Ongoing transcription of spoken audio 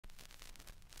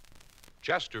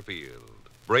Chesterfield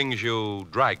brings you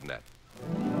Dragnet.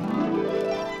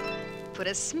 Put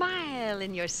a smile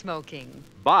in your smoking.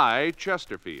 By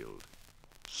Chesterfield.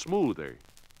 Smoother,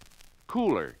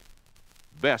 cooler,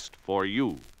 best for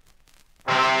you.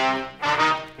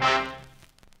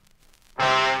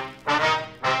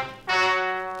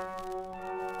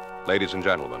 Ladies and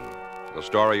gentlemen, the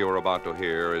story you are about to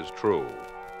hear is true.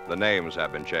 The names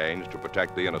have been changed to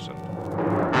protect the innocent.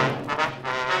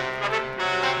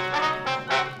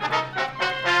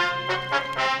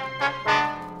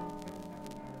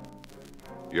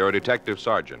 You're a detective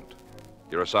sergeant.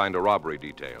 You're assigned a robbery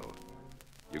detail.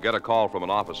 You get a call from an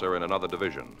officer in another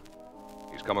division.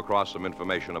 He's come across some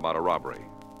information about a robbery.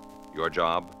 Your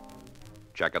job?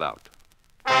 Check it out.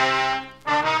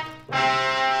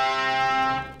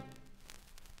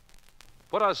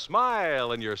 Put a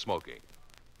smile in your smoking.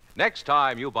 Next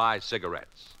time you buy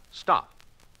cigarettes, stop.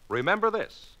 Remember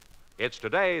this. It's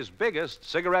today's biggest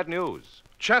cigarette news.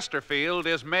 Chesterfield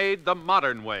is made the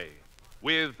modern way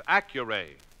with Accuray.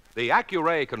 The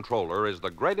Accuray controller is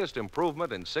the greatest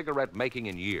improvement in cigarette making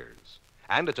in years,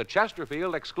 and it's a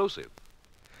Chesterfield exclusive.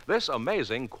 This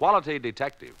amazing quality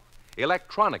detective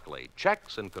electronically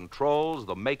checks and controls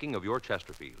the making of your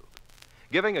Chesterfield,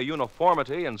 giving a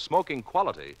uniformity in smoking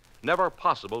quality never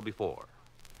possible before.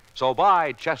 So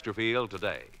buy Chesterfield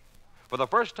today. For the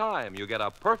first time, you get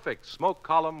a perfect smoke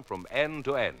column from end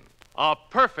to end. A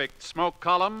perfect smoke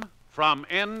column from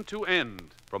end to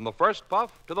end. From the first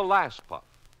puff to the last puff,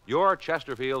 your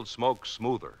Chesterfield smokes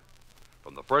smoother.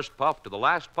 From the first puff to the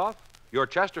last puff, your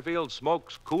Chesterfield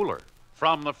smokes cooler.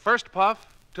 From the first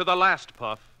puff to the last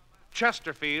puff,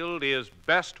 Chesterfield is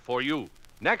best for you.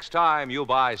 Next time you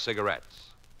buy cigarettes,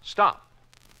 stop.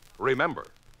 Remember,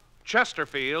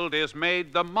 Chesterfield is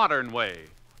made the modern way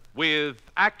with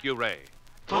Accuray.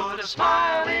 Put a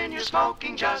smile in your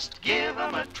smoking, just give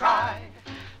 'em a try.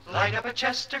 Light up a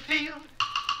Chesterfield,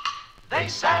 they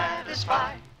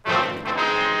satisfy.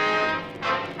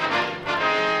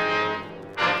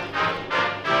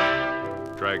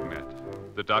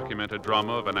 Dragnet, the documented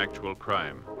drama of an actual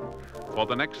crime. For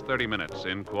the next 30 minutes,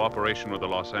 in cooperation with the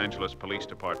Los Angeles Police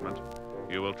Department,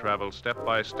 you will travel step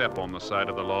by step on the side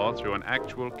of the law through an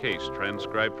actual case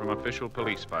transcribed from official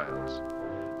police files.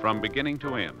 From beginning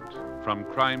to end, from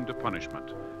crime to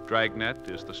punishment,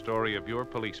 Dragnet is the story of your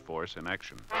police force in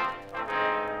action.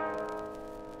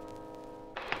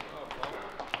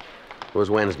 It was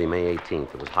Wednesday, May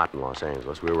 18th. It was hot in Los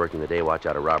Angeles. We were working the day watch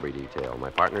out of robbery detail. My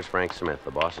partner's Frank Smith.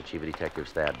 The boss is Chief of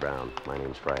Detectives Thad Brown. My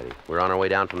name's Friday. We were on our way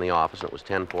down from the office, and it was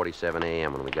 10:47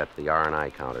 a.m. when we got to the R&I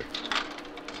counter.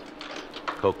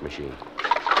 Coke machine.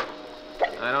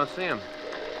 I don't see him.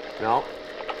 No?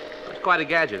 It's quite a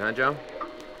gadget, huh, Joe?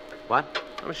 What?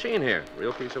 A machine here.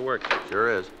 Real piece of work. Sure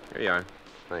is. Here you are.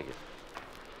 Thank you.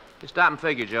 You stop and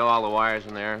figure, Joe, all the wires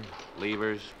in there,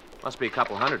 levers. Must be a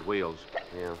couple hundred wheels.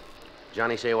 Yeah.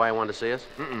 Johnny say why he wanted to see us?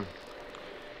 Mm-mm.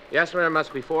 Yes, sir, there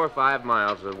must be 4 or 5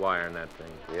 miles of wire in that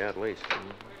thing. Yeah, at least.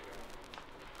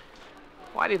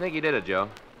 Why do you think he did it, Joe?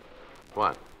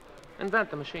 What?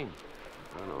 Invent the machine.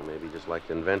 I don't know. Maybe he just liked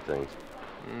to invent things.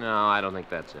 No, I don't think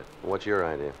that's it. What's your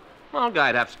idea? Well, a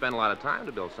guy'd have to spend a lot of time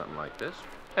to build something like this.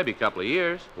 Maybe a couple of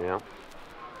years. Yeah?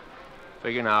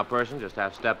 Figure now a person just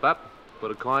have to step up, put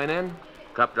a coin in,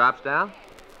 cup drops down,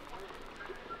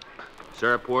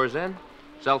 syrup pours in,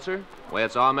 seltzer, way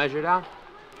it's all measured out.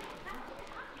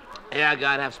 Yeah, a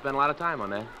guy'd have to spend a lot of time on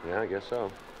that. Yeah, I guess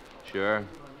so. Sure.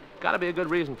 Gotta be a good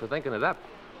reason for thinking it up.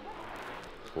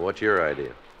 Well, what's your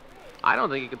idea? I don't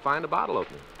think you could find a bottle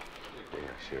opener. Yeah,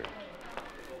 sure.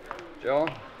 Joe?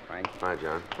 Frank. Hi,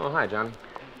 John. Oh, hi, Johnny.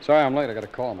 Sorry I'm late. I got a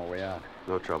call on my way out.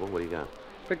 No trouble. What do you got?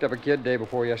 Picked up a kid day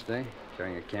before yesterday,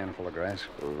 carrying a can full of grass.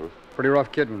 Mm-hmm. Pretty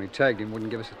rough kid when we tagged him.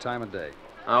 Wouldn't give us the time of day.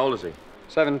 How old is he?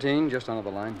 17, just under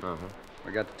the line. Uh-huh.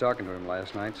 We got to talking to him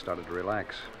last night, started to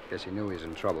relax. Guess he knew he was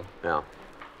in trouble. Yeah.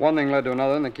 One thing led to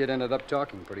another, and the kid ended up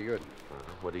talking pretty good.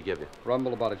 What did he give you?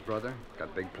 Rumble about his brother.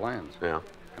 Got big plans. Yeah.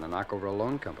 And a knock over a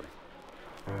loan company.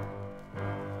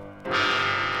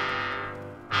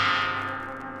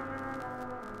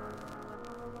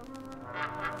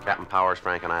 Captain Powers,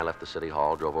 Frank, and I left the city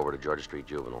hall, drove over to Georgia Street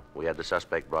Juvenile. We had the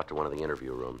suspect brought to one of the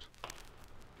interview rooms.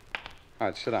 All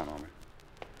right, sit down, Homer.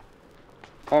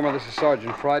 Homer, this is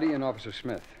Sergeant Friday and Officer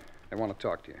Smith. They want to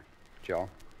talk to you. Joe,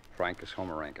 Frank is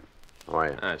Homer Rankin. How are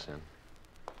you? Hi, son.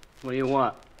 What do you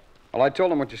want? Well, I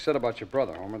told them what you said about your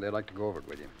brother, Homer. They'd like to go over it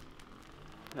with you.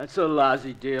 That's a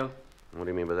lousy deal. What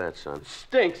do you mean by that, son?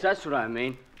 Stinks, that's what I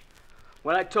mean.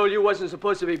 What I told you wasn't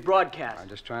supposed to be broadcast. I'm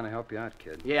just trying to help you out,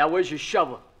 kid. Yeah, where's your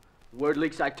shovel? Word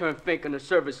leaks I turn fink and the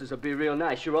services will be real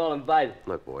nice. You're all invited.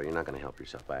 Look, boy, you're not going to help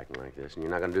yourself by acting like this, and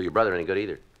you're not going to do your brother any good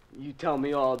either. You tell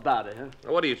me all about it,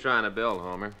 huh? What are you trying to build,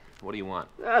 Homer? What do you want?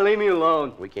 Leave me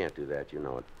alone. We can't do that, you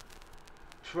know it.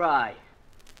 Try.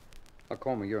 Look,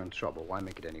 Homer, you're in trouble. Why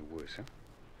make it any worse, huh?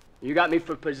 You got me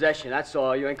for possession, that's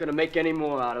all. You ain't gonna make any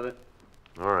more out of it.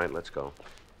 All right, let's go.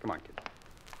 Come on, kid.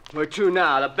 Where to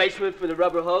now? The basement for the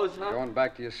rubber hose, huh? Going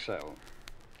back to your cell.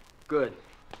 Good.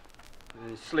 I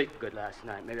didn't sleep good last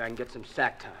night. Maybe I can get some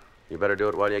sack time. You better do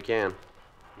it while you can.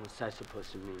 What's that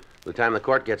supposed to mean? By the time the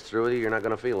court gets through with you, you're not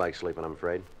going to feel like sleeping, I'm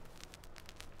afraid.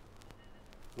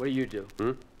 What do you do?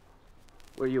 Hmm?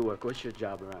 Where you work? What's your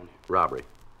job around here? Robbery.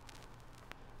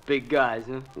 Big guys,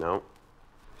 huh? No.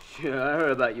 Sure, I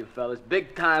heard about you fellas.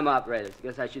 Big-time operators.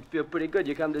 Guess I should feel pretty good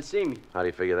you come to see me. How do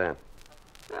you figure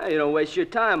that? You don't waste your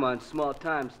time on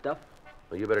small-time stuff.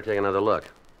 Well, you better take another look.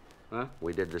 Huh?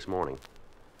 We did this morning.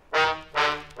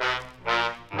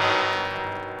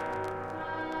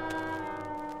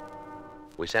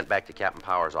 We sent back to Captain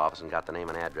Power's office and got the name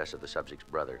and address of the subject's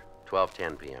brother.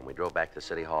 12:10 p.m. We drove back to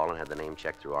City Hall and had the name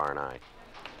checked through R&I.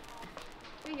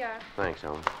 Here you are. Thanks,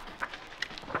 Helen.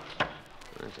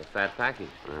 It's a fat package.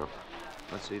 Well,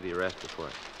 Let's see the arrest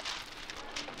report.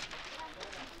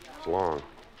 it's long.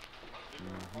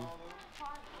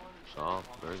 Assault,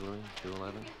 burglary,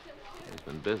 211. He's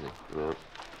been busy. Yeah,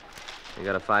 You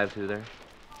got a 5-2 there?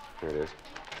 here it is.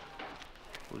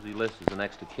 Who's he list as the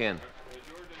next of kin?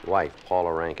 Wife,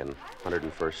 Paula Rankin,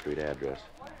 101st Street address.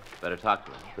 Better talk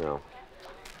to him. No,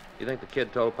 You think the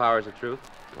kid told Powers the truth?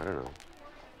 I don't know.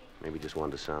 Maybe just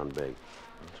wanted to sound big.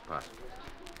 It's possible.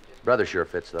 Brother sure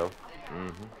fits, though.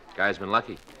 Guy's been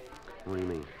lucky. What do you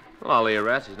mean? Well, all the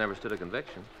arrests, he's never stood a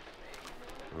conviction.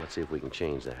 Well, let's see if we can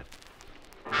change that.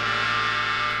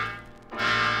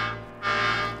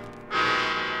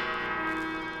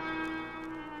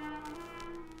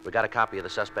 We got a copy of the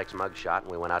suspect's mug shot,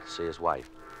 and we went out to see his wife.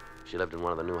 She lived in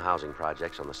one of the new housing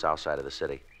projects on the south side of the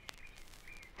city.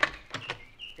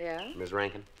 Yeah, Ms.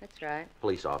 Rankin, that's right.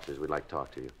 police officers, we'd like to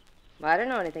talk to you. Well, I don't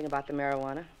know anything about the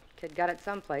marijuana. Kid got it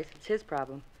someplace. It's his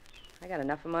problem. I got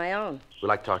enough of my own. We'd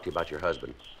like to talk to you about your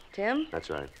husband. Tim,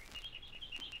 That's right.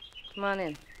 come on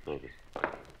in. Thank you.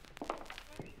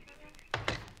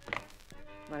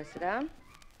 Want to sit down?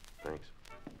 Thanks.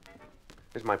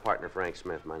 This is my partner, Frank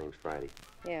Smith. My name's Friday.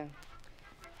 Yeah.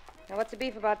 Now, what's the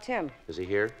beef about Tim? Is he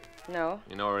here? No.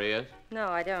 You know where he is? No,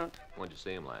 I don't. When'd you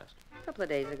see him last? A couple of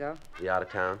days ago. Is he out of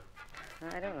town?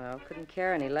 I don't know. Couldn't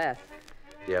care any less.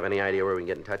 Do you have any idea where we can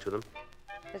get in touch with him?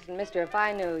 Listen, mister, if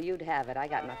I knew, you'd have it. I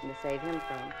got nothing to save him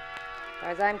from. As far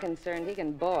as I'm concerned, he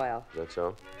can boil. Is that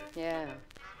so? Yeah.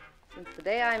 Since the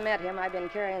day I met him, I've been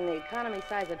carrying the economy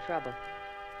size of trouble.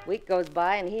 Week goes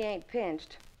by and he ain't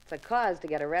pinched. It's a cause to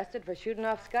get arrested for shooting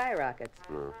off skyrockets.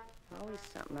 No. Always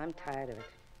something. I'm tired of it.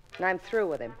 And I'm through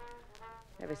with him.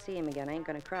 Never see him again. I ain't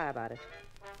gonna cry about it.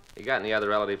 You got any other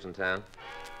relatives in town?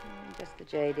 Just the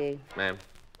J.D. Ma'am?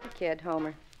 The kid,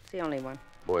 Homer. It's the only one.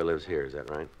 Boy lives here, is that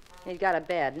right? He's got a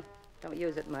bed. Don't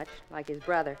use it much, like his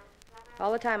brother.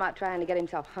 All the time out trying to get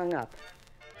himself hung up.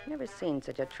 Never seen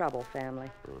such a trouble family.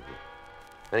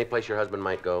 Any place your husband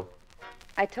might go?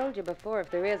 I told you before, if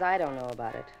there is, I don't know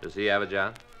about it. Does he have a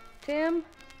job? Tim?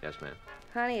 Yes, ma'am.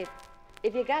 Honey,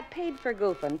 if you got paid for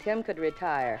goofing, Tim could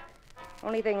retire.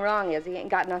 Only thing wrong is he ain't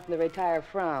got nothing to retire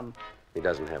from. He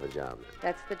doesn't have a job.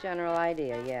 That's the general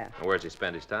idea, yeah. And where's he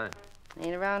spend his time?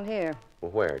 Ain't around here.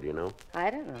 Well, where, do you know? I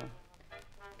don't know.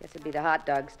 Guess it'd be the hot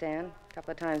dog stand. A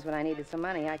couple of times when I needed some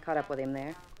money, I caught up with him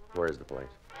there. Where is the place?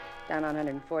 Down on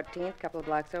 114th, a couple of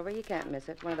blocks over. You can't miss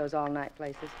it. One of those all-night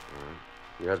places.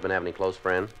 Your husband have any close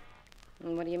friends?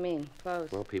 And what do you mean,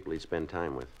 close? Well, people he'd spend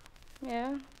time with.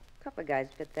 Yeah, a couple of guys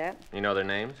fit that. You know their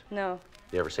names? No.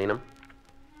 You ever seen him?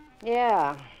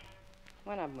 Yeah.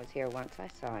 One of them was here once. I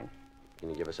saw him. Can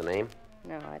you give us a name?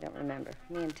 No, I don't remember.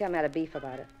 Me and Tim had a beef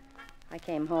about it. I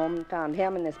came home and found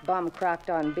him and this bum crocked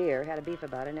on beer. Had a beef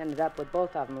about it and ended up with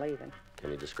both of them leaving.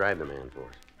 Can you describe the man for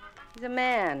us? He's a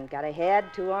man. Got a head,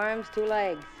 2 arms, 2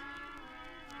 legs.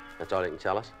 That's all you can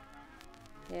tell us?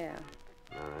 Yeah.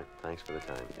 All right. Thanks for the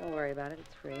time. Don't worry about it.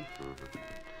 It's free.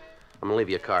 I'm going to leave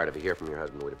you a card. If you hear from your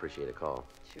husband, we'd appreciate a call.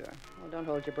 Sure. Well, don't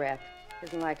hold your breath.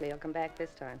 Isn't likely he'll come back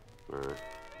this time. All right.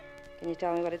 Can you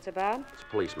tell me what it's about? It's a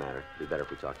police matter. It'd be better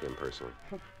if we talked to him personally.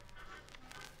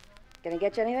 Gonna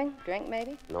get you anything? Drink,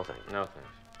 maybe? No, thanks. No,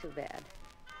 thanks. Too bad.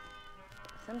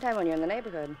 Sometime when you're in the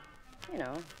neighborhood, you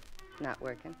know, not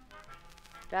working,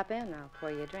 drop in. I'll pour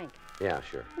you a drink. Yeah,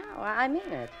 sure. No, I mean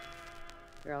it.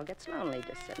 Girl gets lonely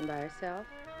just sitting by herself.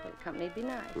 A little company'd be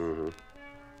nice. Mm-hmm.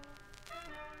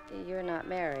 You're not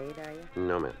married, are you?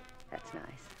 No, ma'am. That's nice.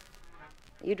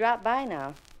 You drop by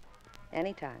now.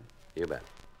 Anytime. You bet.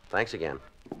 Thanks again.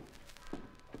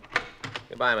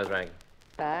 Goodbye, Miss Rankin.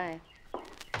 Bye.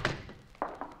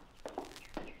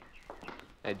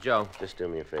 Hey, Joe. Just do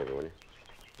me a favor, will you?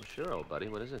 Well, sure, old buddy.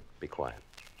 What is it? Be quiet.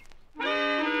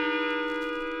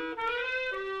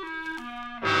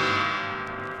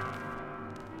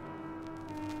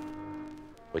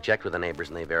 We checked with the neighbors,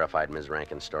 and they verified Ms.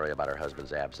 Rankin's story about her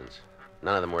husband's absence.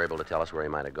 None of them were able to tell us where he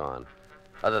might have gone.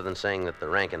 Other than saying that the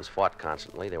Rankins fought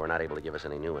constantly, they were not able to give us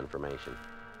any new information.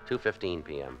 2:15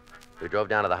 p.m. We drove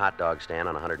down to the hot dog stand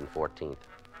on 114th.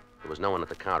 There was no one at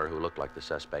the counter who looked like the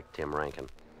suspect, Tim Rankin.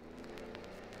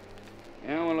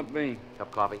 Yeah, what'll it be?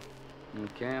 Cup coffee?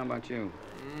 Okay, how about you?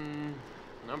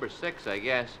 Number 6, I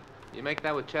guess. You make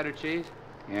that with cheddar cheese?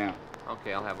 Yeah.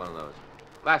 Okay, I'll have one of those.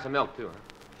 Glass of milk, too, huh?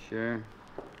 Sure.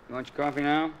 You want your coffee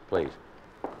now? Please.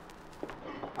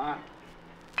 Hot.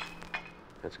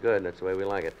 That's good. That's the way we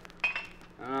like it.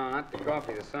 No, not the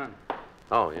coffee, the sun.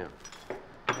 Oh, yeah.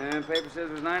 And paper says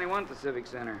it was 91 at the Civic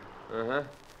Center. Uh-huh.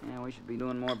 Yeah, we should be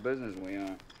doing more business than we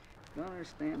are. Don't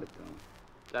understand it, though.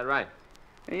 Is that right?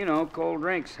 Hey, you know, cold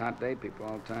drinks. Hot day people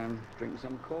all the time drinking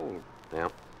something cold. Yeah.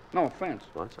 No offense.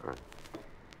 Well, that's all right.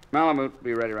 Malamute,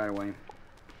 be ready right away.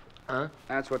 Huh?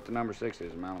 That's what the number 6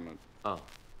 is, Malamute. Oh.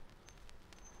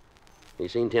 You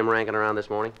seen Tim Rankin around this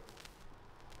morning?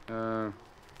 Yeah,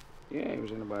 he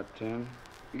was in about 10.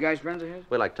 You guys friends of his?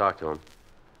 We'd like to talk to him.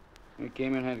 He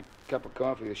came in, had a cup of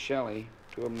coffee with Shelley.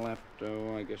 Two of them left,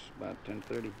 I guess about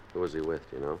 10:30. Who was he with,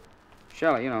 do you know?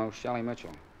 Shelley, you know, Shelley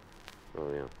Mitchell.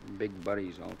 Oh, yeah. Big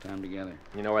buddies all the time together.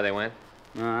 You know where they went?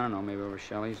 No, I don't know, maybe over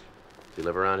Shelley's. Does he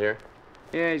live around here?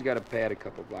 Yeah, he's got a pad a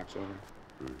couple blocks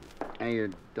over. Hey, your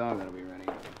dog ought to be ready.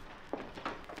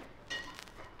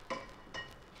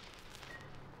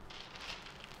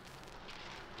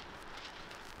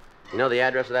 You know the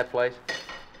address of that place?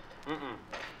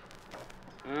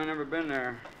 I've never been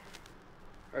there.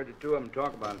 Heard the two of them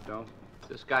talk about it, though.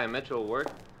 This guy Mitchell work?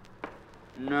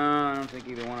 No, I don't think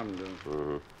either one of them do.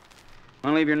 Mm-hmm. Want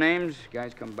to leave your names?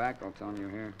 Guys come back, I'll tell them you're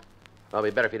here. Well,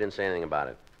 it'd be better if you didn't say anything about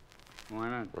it. Why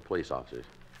not? We're police officers.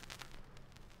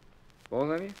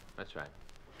 Both of you? That's right.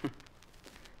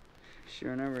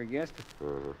 Sure never guessed it.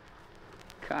 Mm-hmm.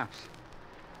 Cops.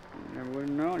 I never would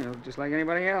have known. You look just like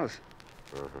anybody else.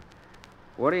 Mm-hmm.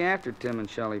 What are you after Tim and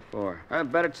Shelley for? I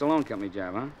bet it's a loan company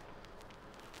job, huh?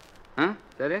 Huh?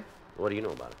 Is that it? What do you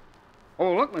know about it?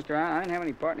 Oh, look, mister, I didn't have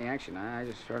any part in the action. I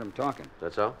just heard them talking.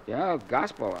 That's all? Yeah,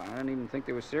 gospel. I didn't even think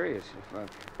they were serious.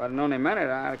 If I'd known they meant it,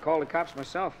 I'd have called the cops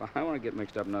myself. I don't want to get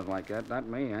mixed up in nothing like that. Not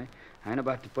me. I ain't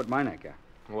about to put my neck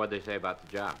out. What'd they say about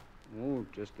the job? Oh,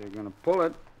 just they're going to pull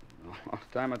it. All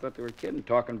the time I thought they were kidding,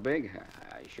 talking big.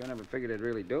 I sure never figured they'd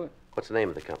really do it. What's the name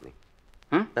of the company?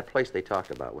 Huh? That place they talked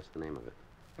about, what's the name of it?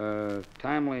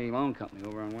 Timely Loan Company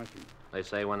over on Western. They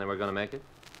say when they were going to make it?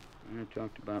 I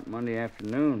talked about Monday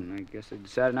afternoon. I guess they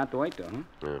decided not to wait, though, huh?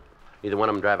 Yeah. Either one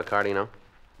of them drive a car, do you know?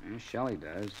 Yeah, Shelley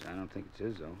does. I don't think it's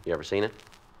his, though. You ever seen it?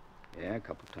 Yeah, a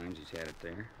couple times he's had it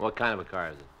there. What kind of a car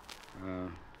is it?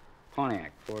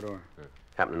 Pontiac, 4-door.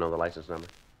 Happen to know the license number?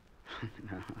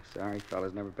 No, sorry,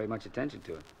 fellas never paid much attention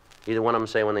to it. Either one of them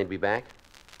say when they'd be back?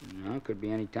 No, could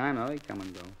be any time, though. They come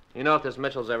and go. You know if this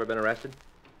Mitchell's ever been arrested?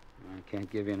 I can't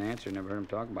give you an answer. Never heard him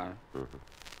talk about it. Mm-hmm.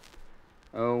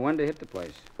 Oh, when they hit the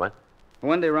place? What?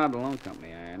 When they robbed the loan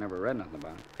company. I never read nothing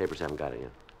about it. Papers haven't got it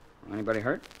yet. Anybody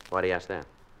hurt? Why do you ask that?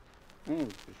 Oh,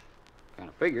 just kind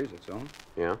of figures, that's all.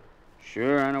 Yeah?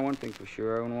 Sure, I know one thing for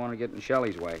sure. I wouldn't want to get in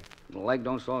Shelley's way. The leg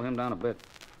don't slow him down a bit.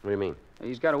 What do you mean?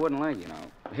 He's got a wooden leg, you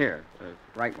know. Here, the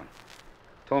right one.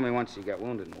 Told me once he got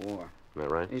wounded in the war. Is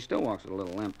that right? He still walks with a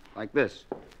little limp, like this.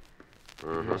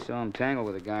 Mm-hmm. I saw him tangle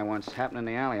with a guy once, happened in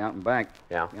the alley out in back.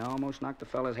 Yeah? He almost knocked the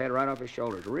fella's head right off his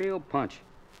shoulders. Real punch.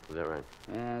 Is that right?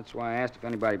 Yeah, that's why I asked if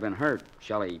anybody been hurt.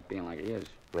 Shelley being like he is.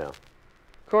 Yeah. Of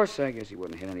course, I guess he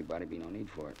wouldn't hit anybody. Be no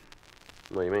need for it.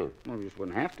 What do you mean? Well, he just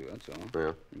wouldn't have to, that's all.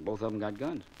 Yeah. And both of them got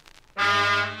guns.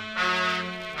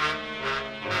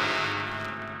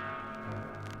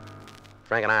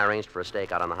 Frank and I arranged for a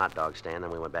stakeout on the hot dog stand,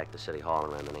 then we went back to City Hall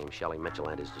and ran the name Shelley Mitchell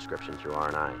and his description through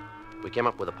R&I. We came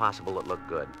up with a possible that looked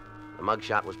good. The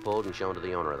mugshot was pulled and shown to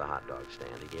the owner of the hot dog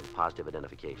stand. He gave positive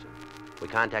identification. We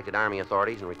contacted Army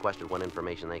authorities and requested what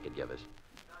information they could give us.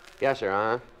 Yes, sir,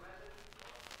 huh?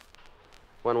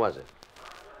 When was it?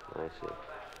 I see.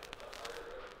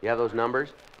 You have those numbers?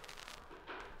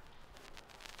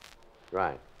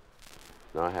 Right.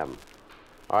 No, I haven't.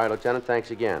 All right, Lieutenant,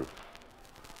 thanks again.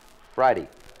 Friday.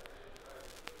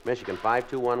 Michigan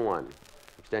 5211.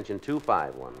 Extension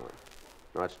 2511.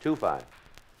 No, it's 25.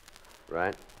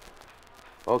 Right?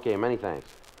 Okay, many thanks.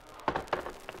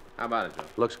 How about it, Joe?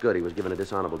 Looks good. He was given a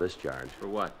dishonorable discharge. For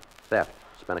what? Theft.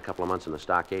 Spent a couple of months in the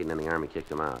stockade, and then the Army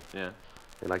kicked him out. Yeah?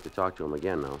 They'd like to talk to him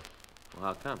again, though. Well,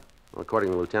 how come? Well,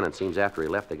 according to the lieutenant, seems after he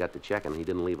left, they got to checking, and he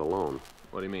didn't leave alone.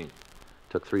 What do you mean?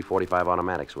 Took 345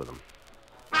 automatics with him.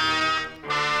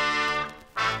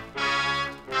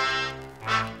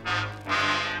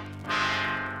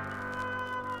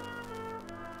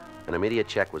 An immediate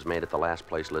check was made at the last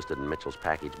place listed in Mitchell's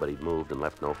package, but he'd moved and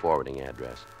left no forwarding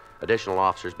address. Additional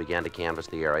officers began to canvass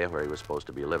the area where he was supposed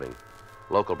to be living.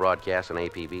 Local broadcasts and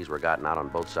APVs were gotten out on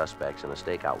both suspects, and a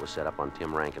stakeout was set up on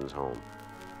Tim Rankin's home.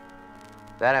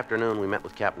 That afternoon, we met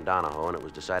with Captain Donahoe, and it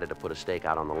was decided to put a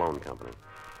stakeout on the loan company.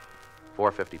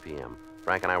 4:50 p.m.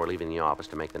 Frank and I were leaving the office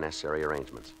to make the necessary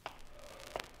arrangements.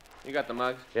 You got the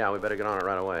mugs? Yeah, we better get on it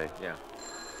right away. Yeah.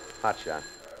 Hot shot.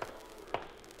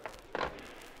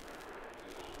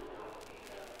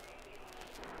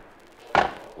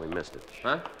 We missed it.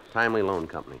 Huh? Timely Loan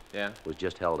Company. Yeah? Was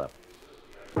just held up.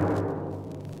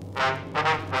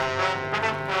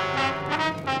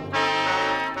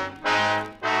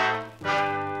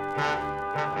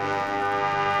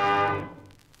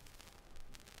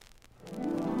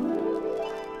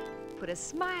 Put a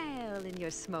smile in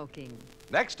your smoking.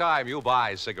 Next time you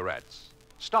buy cigarettes,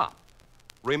 stop.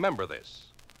 Remember this.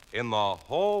 In the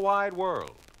whole wide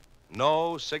world,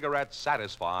 no cigarette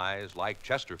satisfies like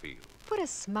Chesterfield. Put a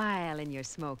smile in your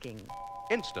smoking.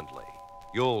 Instantly,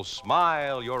 you'll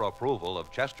smile your approval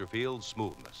of Chesterfield's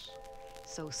smoothness.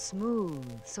 So smooth,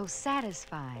 so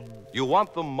satisfying. You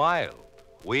want them mild.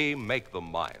 We make them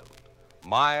mild.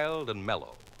 Mild and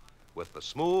mellow, with the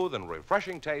smooth and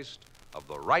refreshing taste of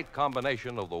the right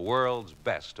combination of the world's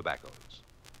best tobaccos.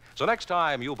 So next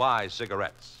time you buy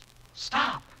cigarettes,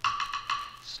 Stop.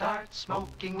 Start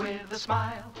smoking with a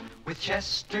smile with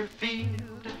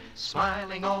Chesterfield.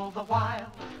 Smiling all the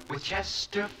while with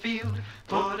Chesterfield.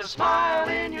 Put a smile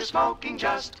in your smoking,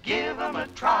 just give 'em a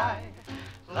try.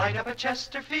 Light up a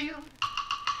Chesterfield,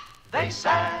 they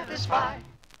satisfy.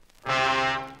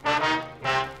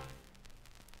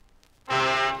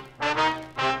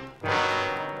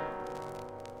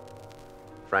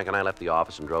 Frank and I left the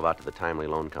office and drove out to the Timely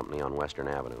Loan Company on Western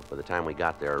Avenue. By the time we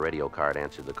got there, a radio card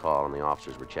answered the call, and the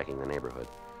officers were checking the neighborhood.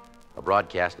 A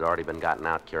broadcast had already been gotten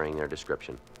out carrying their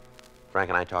description. Frank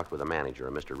and I talked with the manager,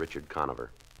 a Mr. Richard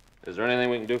Conover. Is there anything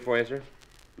we can do for you, sir?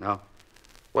 No,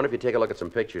 Wonder if you take a look at some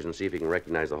pictures and see if you can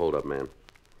recognize the holdup man.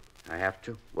 I have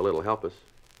to. Well, it'll help us.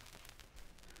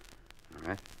 All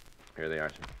right. Here they are,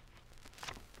 sir.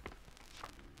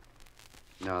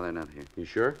 No, they're not here. You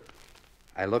sure?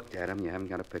 I looked at them. You haven't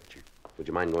got a picture. Would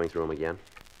you mind going through them again?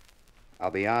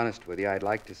 I'll be honest with you. I'd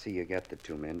like to see you get the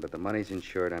two men, but the money's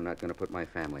insured. I'm not going to put my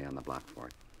family on the block for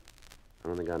it. I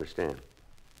don't think I understand.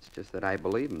 It's just that I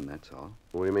believe them, that's all.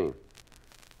 What do you mean?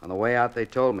 On the way out, they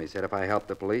told me, said if I helped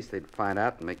the police, they'd find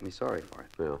out and make me sorry for it.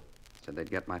 Yeah. Said they'd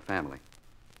get my family.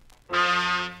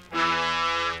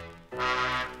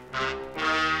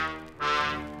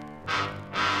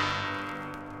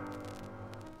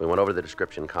 We went over the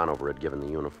description Conover had given the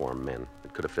uniformed men.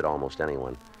 It could have fit almost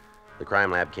anyone. The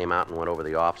crime lab came out and went over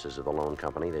the offices of the loan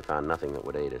company. They found nothing that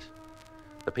would aid us.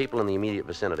 The people in the immediate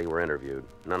vicinity were interviewed.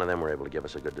 None of them were able to give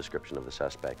us a good description of the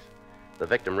suspects. The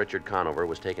victim, Richard Conover,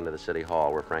 was taken to the city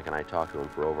hall where Frank and I talked to him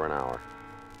for over an hour.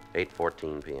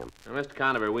 8:14 p.m. Now, Mr.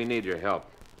 Conover, we need your help.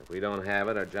 If we don't have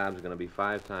it, our job's going to be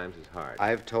 5 times as hard.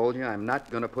 I've told you I'm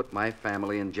not going to put my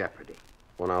family in jeopardy.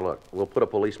 Well, now, look, we'll put a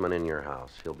policeman in your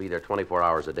house. He'll be there 24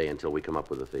 hours a day until we come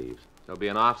up with the thieves. There'll be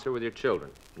an officer with your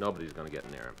children. Nobody's going to get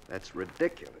near him. That's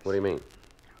ridiculous. What do you mean?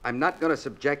 I'm not going to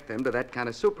subject them to that kind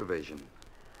of supervision.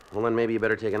 Well, then maybe you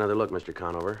better take another look, Mr.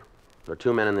 Conover. There are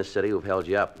 2 men in this city who've held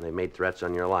you up, and they've made threats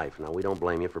on your life. Now, we don't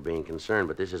blame you for being concerned,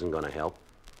 but this isn't going to help.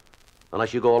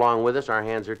 Unless you go along with us, our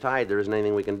hands are tied. There isn't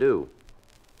anything we can do.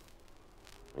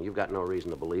 Now, you've got no reason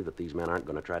to believe that these men aren't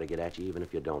going to try to get at you, even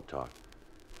if you don't talk.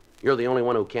 You're the only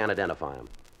one who can identify them.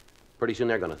 Pretty soon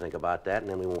they're going to think about that, and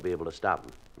then we won't be able to stop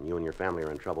them. And you and your family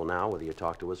are in trouble now, whether you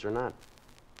talk to us or not.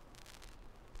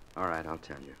 All right, I'll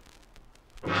tell you.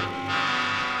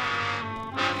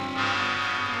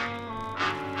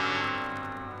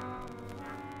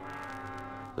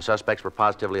 The suspects were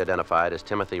positively identified as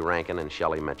Timothy Rankin and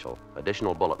Shelley Mitchell.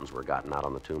 Additional bulletins were gotten out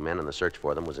on the 2 men, and the search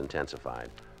for them was intensified.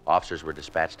 Officers were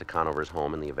dispatched to Conover's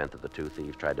home in the event that the 2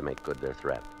 thieves tried to make good their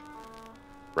threat.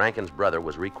 Rankin's brother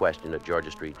was re-questioned at Georgia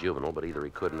Street Juvenile, but either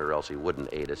he couldn't or else he wouldn't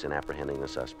aid us in apprehending the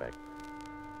suspect.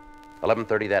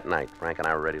 11:30 that night, Frank and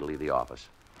I were ready to leave the office.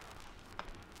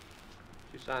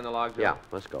 Did you sign the log, Joe? Yeah,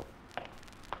 let's go.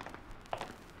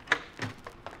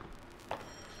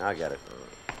 I get it.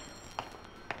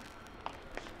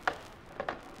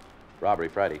 Robbery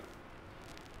Friday.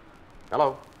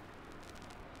 Hello?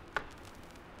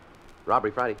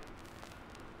 Robbery Friday.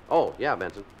 Oh, yeah,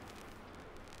 Benson.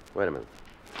 Wait a minute.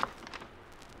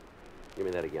 Give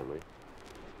me that again, will you?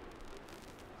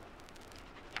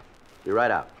 Be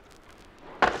right out.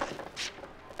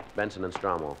 Benson and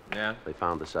Stromwell. Yeah? They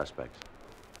found the suspects.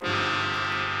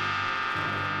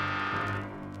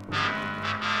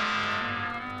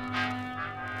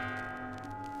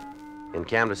 In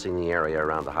canvassing the area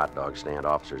around the hot dog stand,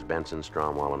 officers Benson,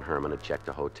 Stromwell, and Herman had checked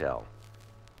a hotel.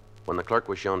 When the clerk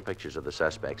was shown pictures of the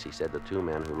suspects, he said the two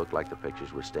men who looked like the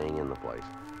pictures were staying in the place.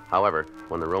 However,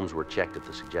 when the rooms were checked at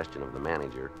the suggestion of the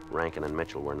manager, Rankin and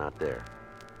Mitchell were not there.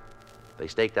 They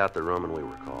staked out the room and we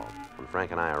were called. When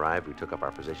Frank and I arrived, we took up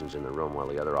our positions in the room while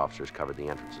the other officers covered the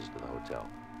entrances to the hotel.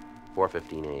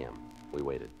 4:15 a.m. We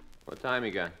waited. What time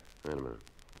you got? Wait a minute.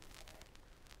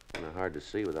 Kind of hard to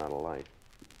see without a light.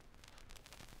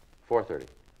 4:30.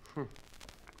 Well,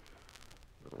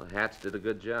 the hats did a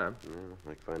good job. Yeah,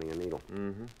 like finding a needle.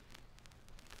 Mm-hmm.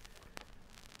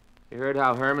 You heard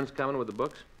how Herman's coming with the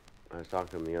books? I was talking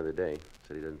to him the other day.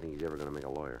 Said he doesn't think he's ever going to make a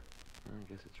lawyer.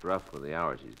 I guess it's rough with the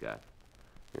hours he's got.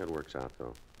 Yeah, it works out,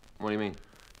 though. What do you mean?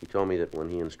 He told me that when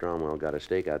he and Stromwell got a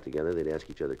stakeout together, they'd ask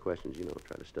each other questions,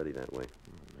 try to study that way.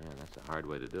 Oh, man, that's a hard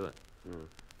way to do it. Yeah.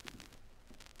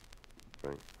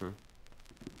 Frank?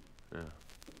 Yeah.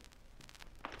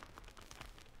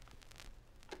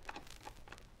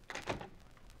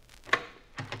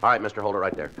 All right, mister, hold it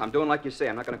right there. I'm doing like you say.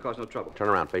 I'm not going to cause no trouble. Turn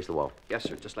around, face the wall. Yes,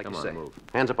 sir, just like Come you on, say. move.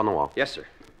 Hands up on the wall. Yes, sir.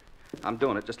 I'm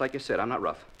doing it just like you said. I'm not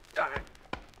rough.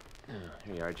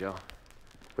 Here you are, Joe.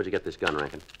 Where'd you get this gun,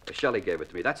 Rankin? Shelley gave it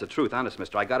to me. That's the truth, honest,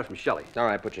 mister. I got it from Shelley. All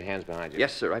right, put your hands behind you.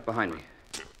 Yes, sir, right behind me.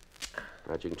 All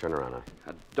right, you can turn around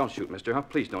now. Don't shoot, mister, huh?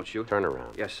 Please don't shoot. Turn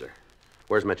around. Yes, sir.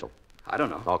 Where's Mitchell? I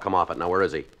don't know. Oh, come off it. Now, where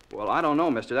is he? Well, I don't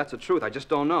know, mister. That's the truth. I just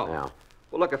don't know. Yeah.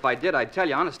 Well, look, if I did, I'd tell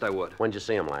you. Honest, I would. When'd you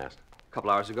see him last? A couple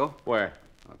hours ago. Where?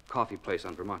 A coffee place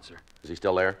on Vermont, sir. Is he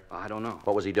still there? I don't know.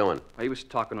 What was he doing? He was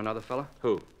talking to another fella.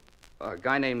 Who? A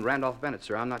guy named Randolph Bennett,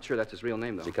 sir. I'm not sure that's his real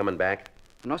name, though. Is he coming back?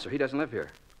 No, sir. He doesn't live here.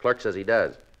 Clerk says he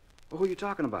does. Well, who are you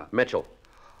talking about? Mitchell.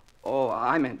 Oh,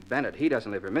 I meant Bennett. He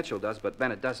doesn't live here. Mitchell does, but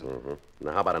Bennett doesn't. Mm-hmm.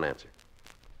 Now, how about an answer?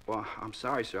 Well, I'm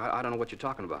sorry, sir. I don't know what you're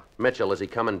talking about. Mitchell, is he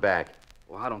coming back?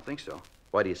 Well, I don't think so.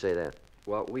 Why do you say that?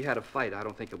 Well, we had a fight. I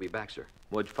don't think he'll be back, sir.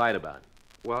 What'd you fight about?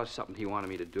 Well, it's something he wanted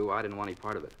me to do. I didn't want any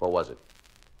part of it. What was it?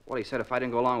 Well, he said if I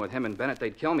didn't go along with him and Bennett,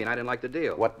 they'd kill me, and I didn't like the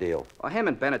deal. What deal? Well, him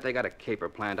and Bennett, they got a caper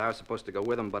planned. I was supposed to go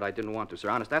with them, but I didn't want to,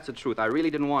 sir. Honest, that's the truth. I really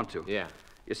didn't want to. Yeah.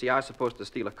 You see, I was supposed to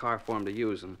steal a car for him to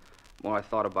use, and the more I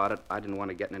thought about it, I didn't want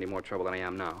to get in any more trouble than I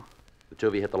am now. The two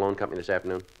of you hit the loan company this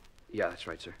afternoon? Yeah, that's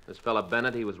right, sir. This fella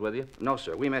Bennett, he was with you? No,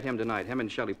 sir. We met him tonight. Him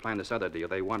and Shelley planned this other deal.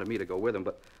 They wanted me to go with them,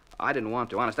 but I didn't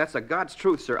want to. Honest, that's the God's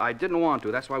truth, sir. I didn't want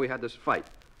to. That's why we had this fight.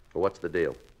 Well, what's the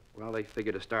deal? Well, they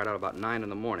figured to start out about 9 in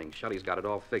the morning. Shelley's got it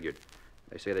all figured.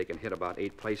 They say they can hit about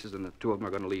 8 places, and the two of them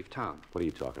are going to leave town. What are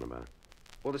you talking about?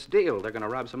 Well, this deal, they're going to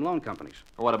rob some loan companies.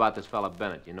 What about this fella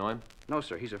Bennett? You know him? No,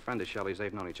 sir. He's a friend of Shelley's.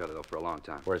 They've known each other, though, for a long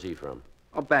time. Where's he from?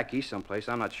 Oh, back east someplace.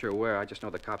 I'm not sure where. I just know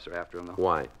the cops are after him, though.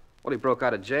 Why? Well, he broke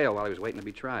out of jail while he was waiting to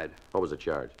be tried. What was the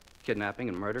charge? Kidnapping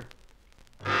and murder.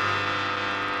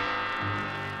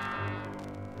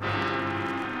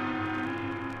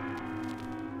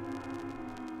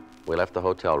 We left the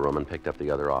hotel room and picked up the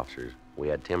other officers. We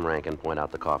had Tim Rankin point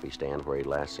out the coffee stand where he'd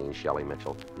last seen Shelley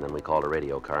Mitchell, and then we called a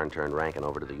radio car and turned Rankin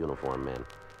over to the uniformed men.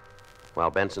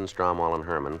 While Benson, Stromwell, and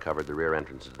Herman covered the rear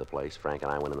entrances to the place, Frank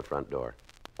and I went in the front door.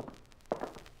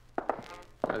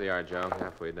 There they are, Joe.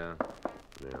 Halfway down.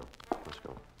 Yeah, let's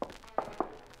go.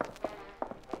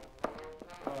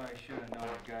 Oh, I should have known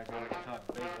you guys always talk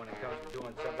big when it comes to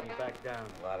doing something you back down.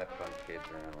 A lot of punk kids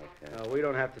around like that. No, we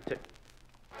don't have to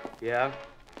Yeah?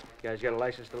 You guys got a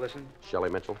license to listen?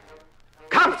 Shelley Mitchell?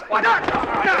 Cops! Why not?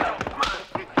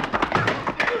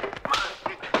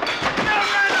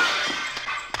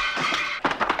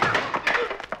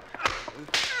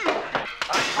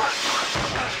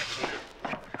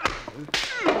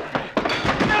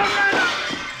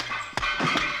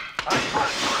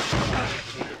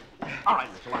 All right,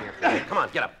 Mr. Longer. Come on,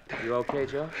 get up. You okay,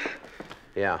 Joe?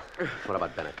 Yeah. What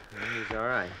about Bennett? He's all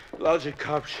right. Lousy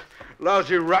cops.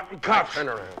 Lousy, rotten cops. Turn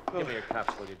around. Give me your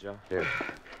cuffs, will you, Joe? Here.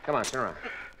 Come on, turn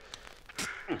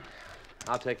around.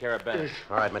 I'll take care of Bennett.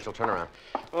 All right, Mitchell, turn around.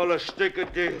 All the stick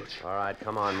of deals. All right,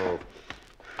 come on, move.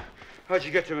 How'd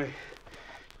you get to me?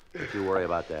 Don't you worry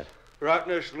about that.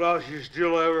 Rottenest, lousiest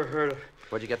deal I ever heard of.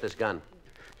 Where'd you get this gun?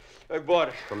 I bought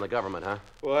it. From the government, huh?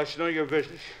 Well, that's none of your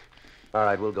business. All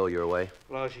right, we'll go your way.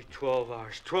 Lousy 12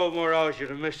 hours. 12 more hours you'd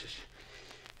have missed us.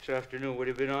 This afternoon, would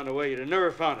have been on the way. You'd have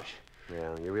never found us.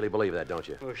 Yeah, you really believe that, don't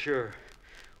you? Well, sure.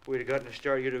 We'd have gotten a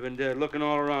start, you'd have been dead. Looking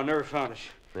all around, never found us.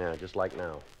 Yeah, just like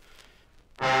now.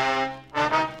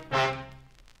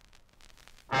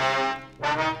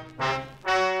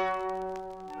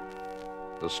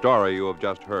 The story you have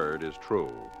just heard is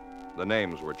true. The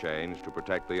names were changed to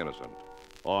protect the innocent.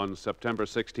 On September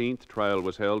 16th, trial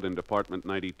was held in Department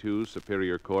 92,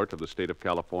 Superior Court of the State of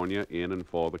California, in and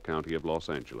for the County of Los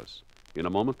Angeles. In a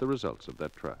moment, the results of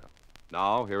that trial.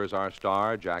 Now, here is our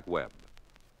star, Jack Webb.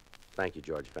 Thank you,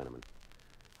 George Fenneman.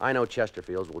 I know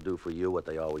Chesterfields will do for you what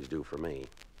they always do for me.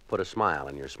 Put a smile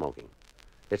in your smoking.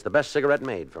 It's the best cigarette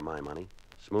made, for my money.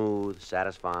 Smooth,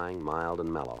 satisfying, mild,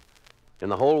 and mellow. In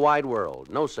the whole wide world,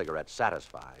 no cigarette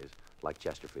satisfies like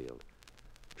Chesterfield.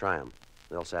 Try 'em.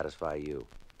 They'll satisfy you.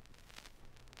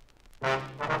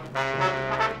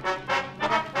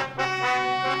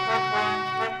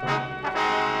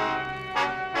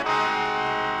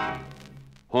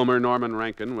 Homer Norman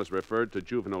Rankin was referred to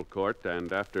juvenile court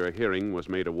and after a hearing was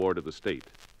made a ward of the state.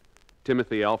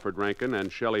 Timothy Alfred Rankin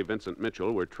and Shelley Vincent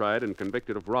Mitchell were tried and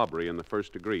convicted of robbery in the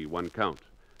first degree, 1 count.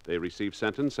 They received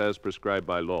sentence as prescribed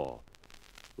by law.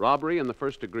 Robbery in the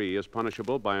first degree is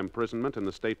punishable by imprisonment in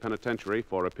the state penitentiary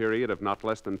for a period of not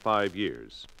less than 5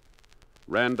 years.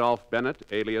 Randolph Bennett,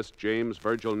 alias James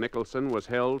Virgil Nicholson, was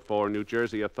held for New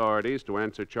Jersey authorities to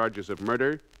answer charges of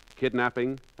murder,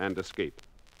 kidnapping, and escape.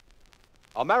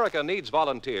 America needs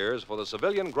volunteers for the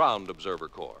Civilian Ground Observer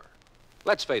Corps.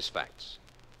 Let's face facts.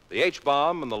 The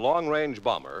H-bomb and the long-range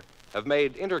bomber have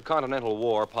made intercontinental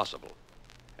war possible.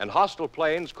 And hostile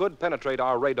planes could penetrate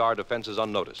our radar defenses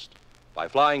unnoticed by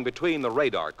flying between the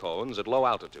radar cones at low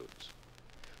altitudes.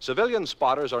 Civilian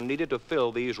spotters are needed to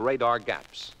fill these radar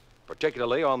gaps,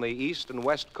 particularly on the east and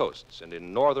west coasts and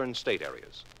in northern state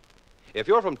areas. If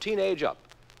you're from teenage up,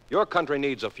 your country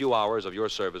needs a few hours of your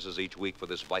services each week for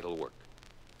this vital work.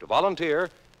 To volunteer,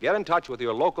 get in touch with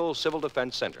your local Civil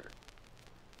Defense Center.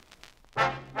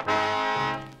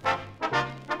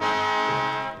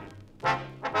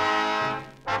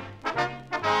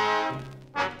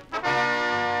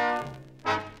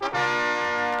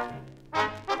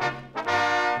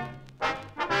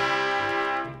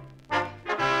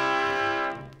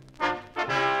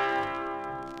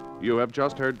 You have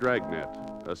just heard Dragnet,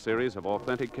 a series of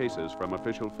authentic cases from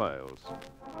official files.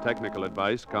 Technical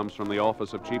advice comes from the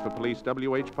Office of Chief of Police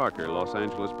W.H. Parker, Los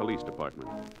Angeles Police Department.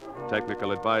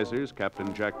 Technical advisors,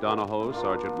 Captain Jack Donahoe,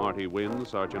 Sergeant Marty Wynn,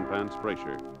 Sergeant Vance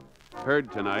Frazier.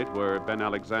 Heard tonight were Ben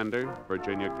Alexander,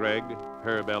 Virginia Gregg,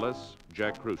 Herb Ellis,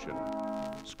 Jack Crucian.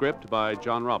 Script by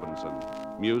John Robinson.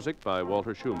 Music by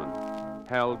Walter Schumann.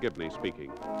 Hal Gibney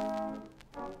speaking.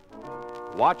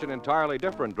 Watch an entirely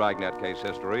different Dragnet case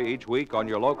history each week on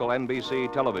your local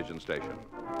NBC television station.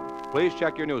 Please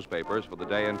check your newspapers for the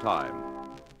day and time.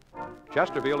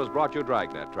 Chesterfield has brought you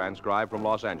Dragnet, transcribed from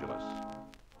Los Angeles.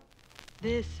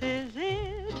 This is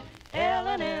it,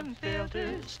 L&M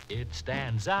filters. It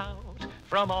stands out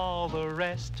from all the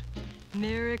rest.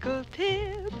 Miracle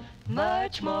tip,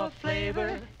 much more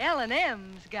flavor.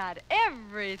 L&M's got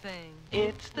everything.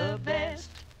 It's the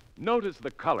best. Notice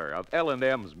the color of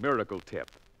L&M's Miracle Tip.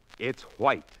 It's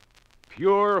white,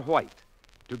 pure white,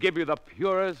 to give you the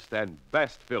purest and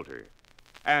best filter.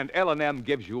 And L&M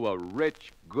gives you a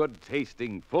rich,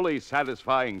 good-tasting, fully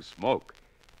satisfying smoke,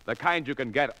 the kind you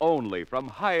can get only from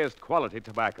highest quality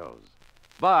tobaccos.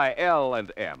 Buy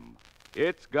L&M.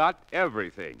 It's got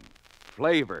everything: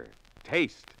 flavor,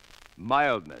 taste,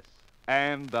 mildness,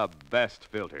 and the best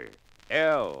filter.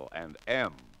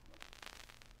 L&M.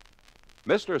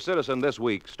 Mr. Citizen this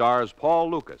week stars Paul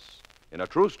Lucas in a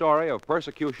true story of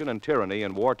persecution and tyranny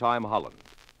in wartime Holland.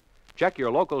 Check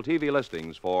your local TV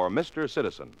listings for Mr.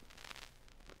 Citizen.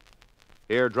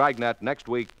 Hear Dragnet next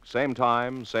week, same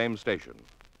time, same station.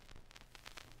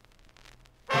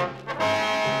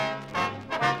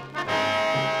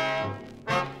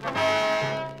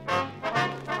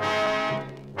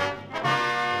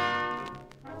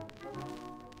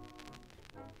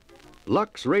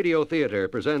 Lux Radio Theater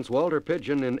presents Walter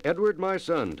Pidgeon in Edward, My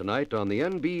Son tonight on the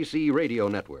NBC Radio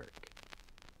Network.